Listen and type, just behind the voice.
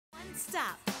doesn't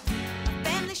stop. A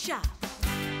family shop.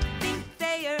 Think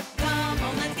Thayer. Come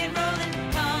on, let's get rolling.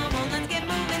 Come on, let's get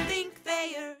moving. Think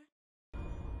Thayer.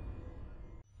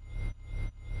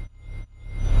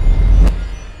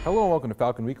 Hello and welcome to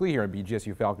Falcon Weekly here on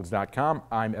BGSUFalcons.com.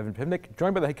 I'm Evan Pimnick,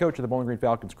 joined by the head coach of the Bowling Green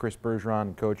Falcons, Chris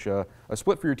Bergeron. Coach, a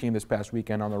split for your team this past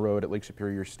weekend on the road at Lake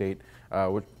Superior State.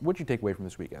 What did you take away from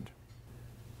this weekend?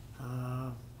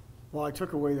 Well, I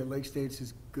took away that Lake State's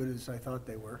as good as I thought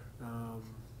they were.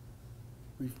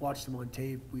 We've watched them on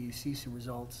tape. We see some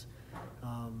results.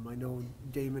 I know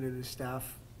Damon and his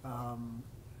staff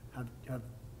have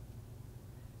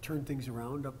turned things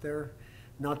around up there.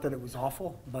 Not that it was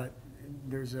awful, but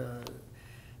there's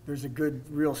a good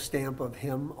real stamp of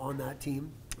him on that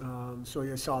team. So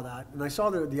I saw that. And I saw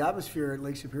the atmosphere at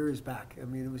Lake Superior is back. I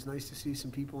mean, it was nice to see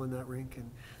some people in that rink,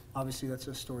 and obviously that's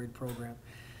a storied program.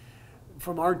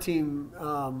 From our team,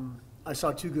 I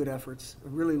saw two good efforts. I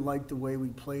really liked the way we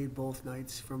played both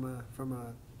nights from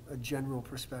a general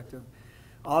perspective.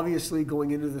 Obviously,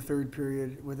 going into the third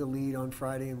period with a lead on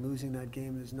Friday and losing that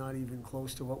game is not even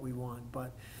close to what we want.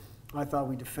 But I thought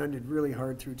we defended really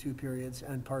hard through two periods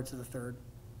and parts of the third.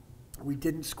 We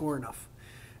didn't score enough,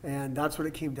 and that's what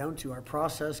it came down to. Our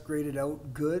process graded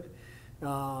out good,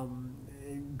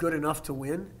 good enough to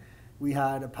win. We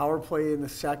had a power play in the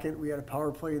second. We had a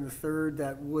power play in the third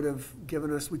that would have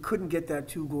given us, we couldn't get that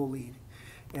 2-goal lead.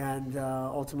 And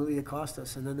ultimately it cost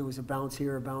us. And then there was a bounce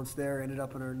here, a bounce there, ended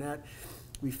up in our net.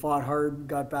 We fought hard,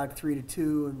 got back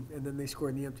 3-2, and then they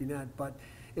scored in the empty net. But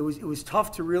it was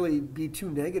tough to really be too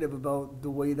negative about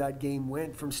the way that game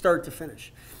went from start to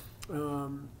finish.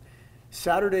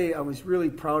 Saturday, I was really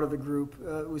proud of the group.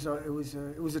 It was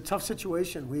a tough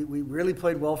situation. We really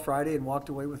played well Friday and walked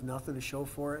away with nothing to show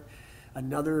for it.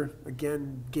 Another,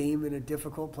 again, game in a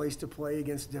difficult place to play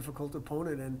against a difficult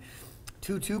opponent. And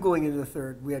 2-2 going into the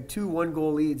third. We had two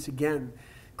one-goal leads, again,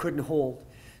 couldn't hold.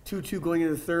 2-2 going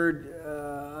into the third,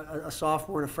 a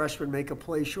sophomore and a freshman make a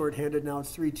play shorthanded. Now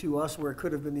it's 3-2 us, where it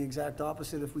could have been the exact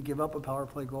opposite if we give up a power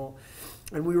play goal.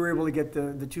 And we were able to get the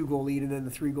 2-goal lead and then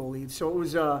the 3-goal lead. So it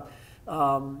was a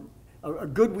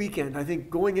good weekend. I think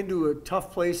going into a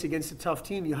tough place against a tough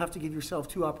team, you have to give yourself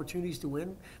two opportunities to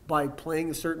win by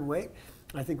playing a certain way.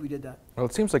 I think we did that. Well,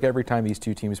 it seems like every time these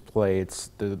two teams play,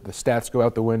 it's the stats go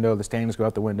out the window, the standings go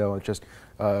out the window. It's just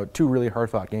two really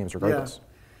hard-fought games regardless. Yeah.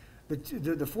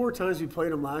 The four times we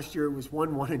played them last year, it was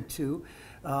 1-1 and 2.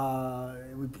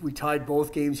 We tied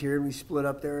both games here, and we split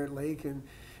up there at Lake. And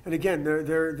again,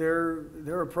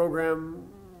 they're a program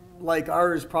like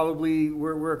ours. Probably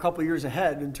we're a couple years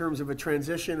ahead in terms of a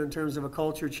transition, in terms of a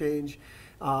culture change,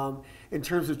 in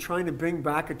terms of trying to bring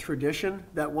back a tradition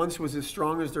that once was as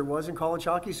strong as there was in college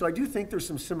hockey. So I do think there's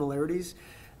some similarities,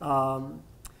 and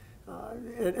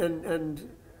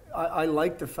I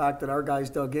like the fact that our guys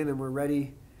dug in and were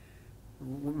ready,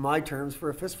 my terms,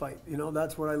 for a fist fight. You know,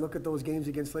 that's what I look at those games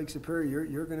against Lake Superior.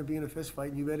 You're going to be in a fist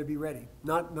fight, and you better be ready.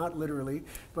 Not literally,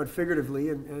 but figuratively,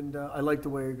 and I like the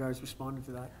way you guys responded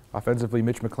to that. Offensively,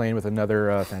 Mitch McLean with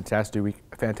another fantastic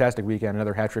weekend,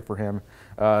 another hat trick for him.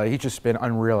 He's just been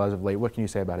unreal as of late. What can you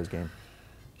say about his game?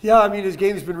 Yeah, I mean, his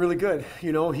game's been really good.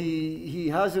 You know, he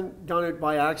hasn't done it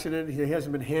by accident. He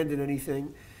hasn't been handed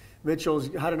anything.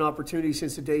 Mitchell's had an opportunity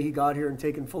since the day he got here and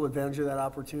taken full advantage of that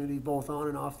opportunity, both on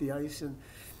and off the ice. And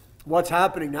what's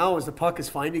happening now is the puck is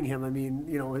finding him. I mean,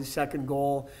 you know, his second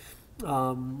goal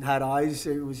had eyes.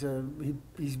 It was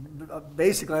he's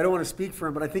basically, I don't want to speak for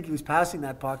him, but I think he was passing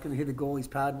that puck and hit a goalie's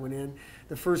pad and went in.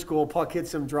 The first goal, puck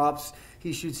hits him, drops.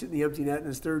 He shoots it in the empty net, and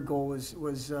his third goal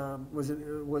was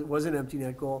an empty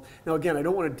net goal. Now, again, I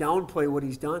don't want to downplay what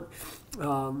he's done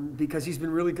because he's been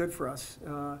really good for us.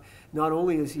 Not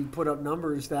only has he put up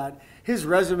numbers that his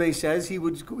resume says he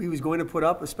was going to put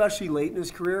up, especially late in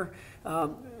his career. I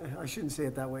shouldn't say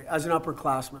it that way. As an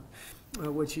upperclassman,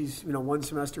 which he's one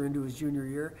semester into his junior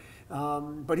year.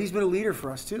 But he's been a leader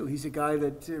for us too. He's a guy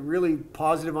that really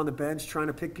positive on the bench, trying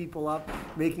to pick people up,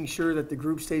 making sure that the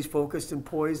group stays focused and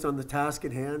poised on the task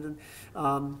at hand.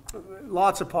 And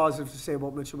lots of positives to say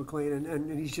about Mitchell McLean,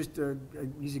 and he's just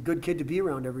he's a good kid to be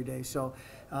around every day. So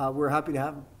we're happy to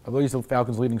have him. Although he's the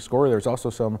Falcons' leading scorer, there's also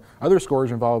some other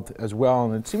scorers involved as well,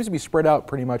 and it seems to be spread out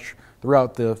pretty much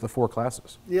throughout the four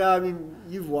classes. Yeah, I mean,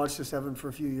 you've watched this, Evan, for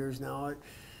a few years now.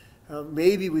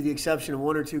 Maybe with the exception of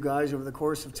one or two guys over the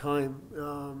course of time,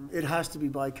 it has to be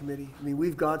by committee. I mean,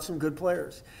 we've got some good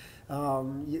players.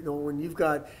 When you've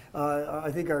got, I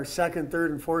think our second,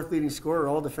 third, and fourth leading scorer are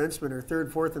all defensemen, or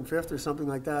third, fourth, and fifth, or something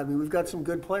like that. I mean, we've got some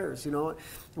good players, and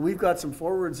we've got some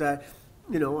forwards that,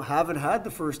 haven't had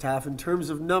the first half in terms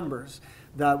of numbers,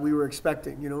 that we were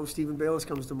expecting. You know, Stephen Bayless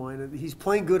comes to mind. And he's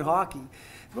playing good hockey.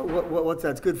 But what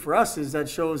that's good for us is that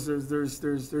shows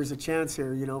there's a chance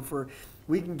here, you know, for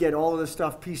we can get all of this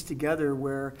stuff pieced together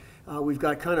where we've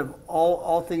got kind of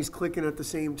all things clicking at the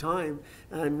same time,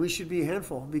 and we should be a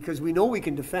handful because we know we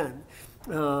can defend.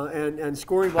 And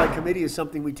scoring by committee is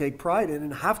something we take pride in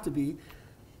and have to be.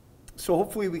 So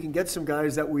hopefully we can get some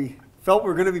guys that we felt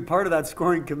were going to be part of that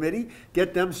scoring committee,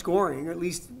 get them scoring, or at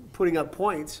least putting up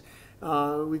points.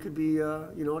 We could be,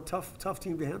 you know, a tough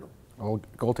team to handle. Well,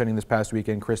 goaltending this past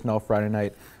weekend, Chris Null Friday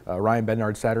night, Ryan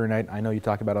Bednard Saturday night. I know you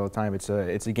talk about it all the time. It's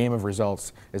a game of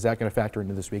results. Is that going to factor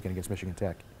into this weekend against Michigan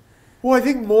Tech? Well, I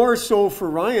think more so for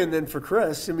Ryan than for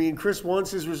Chris. I mean, Chris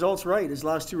wants his results right. His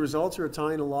last two results are a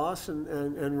tie and a loss,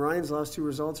 and Ryan's last two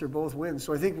results are both wins.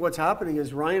 So I think what's happening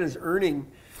is Ryan is earning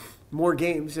more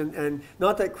games, and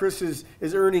not that Chris is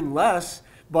earning less,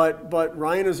 but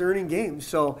Ryan is earning games.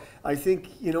 So I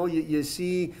think, you know, you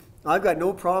see, I've got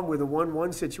no problem with a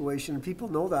 1-1 situation. People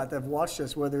know that. They've watched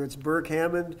us, whether it's Burke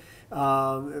Hammond,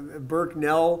 Burke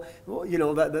Nell. You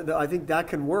know, I think that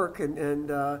can work.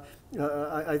 And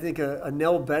I think a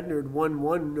Nell Bednard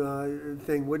 1-1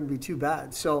 thing wouldn't be too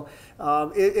bad. So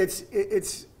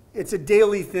it's a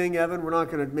daily thing, Evan. We're not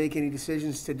going to make any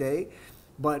decisions today.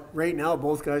 But right now,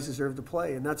 both guys deserve to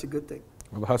play, and that's a good thing.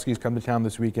 Well, the Huskies come to town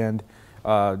this weekend.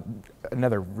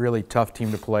 Another really tough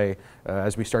team to play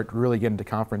as we start really getting into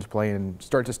conference play and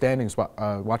start to standings,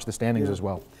 watch the standings as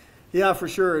well. Yeah, for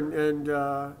sure. And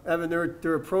Evan,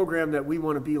 they're a program that we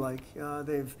want to be like.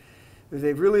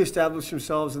 They've really established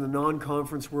themselves in the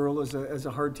non-conference world as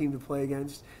a hard team to play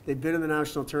against. They've been in the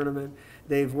national tournament.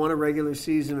 They've won a regular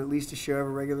season, at least a share of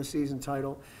a regular season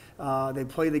title. They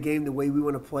play the game the way we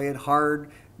want to play it,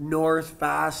 hard, north,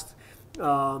 fast.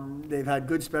 They've had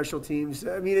good special teams.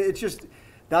 I mean, it's just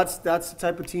that's the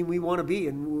type of team we want to be,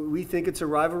 and we think it's a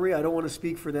rivalry. I don't want to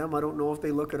speak for them. I don't know if they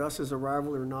look at us as a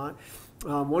rival or not.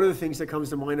 One of the things that comes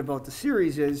to mind about the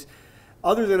series is,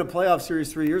 other than a playoff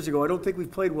series 3 years ago, I don't think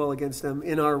we've played well against them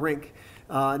in our rink,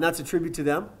 and that's a tribute to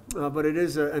them. But it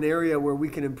is an area where we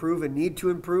can improve and need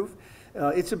to improve.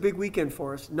 It's a big weekend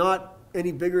for us, not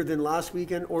any bigger than last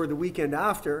weekend or the weekend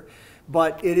after,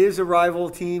 but it is a rival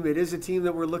team. It is a team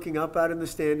that we're looking up at in the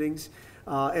standings,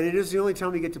 and it is the only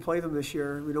time we get to play them this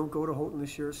year. We don't go to Houghton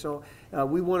this year, so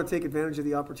we want to take advantage of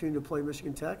the opportunity to play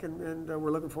Michigan Tech, and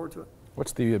we're looking forward to it.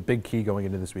 What's the big key going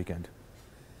into this weekend?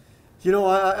 You know,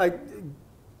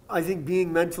 I think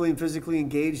being mentally and physically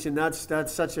engaged, and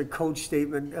that's such a coach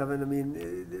statement, Evan. I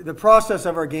mean, the process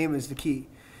of our game is the key.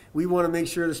 We want to make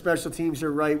sure the special teams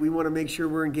are right. We want to make sure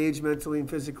we're engaged mentally and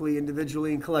physically,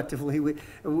 individually and collectively. We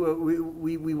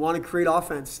want to create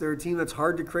offense. They're a team that's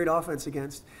hard to create offense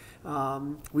against.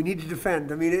 We need to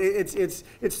defend. I mean, it's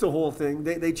the whole thing.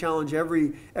 They challenge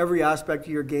every aspect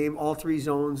of your game, all three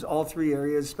zones, all three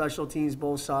areas, special teams,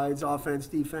 both sides, offense,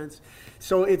 defense.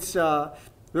 So it's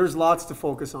there's lots to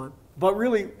focus on. But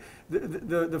really,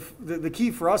 the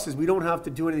key for us is we don't have to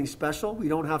do anything special. We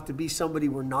don't have to be somebody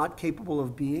we're not capable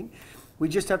of being. We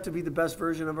just have to be the best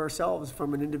version of ourselves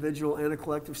from an individual and a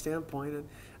collective standpoint. And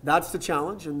that's the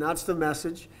challenge, and that's the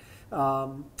message.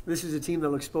 This is a team that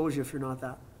will expose you if you're not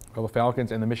that. Well, the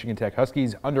Falcons and the Michigan Tech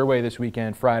Huskies underway this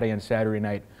weekend, Friday and Saturday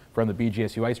night from the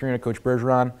BGSU Ice Arena. Coach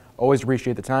Bergeron, always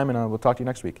appreciate the time, and we'll talk to you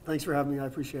next week. Thanks for having me. I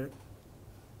appreciate it.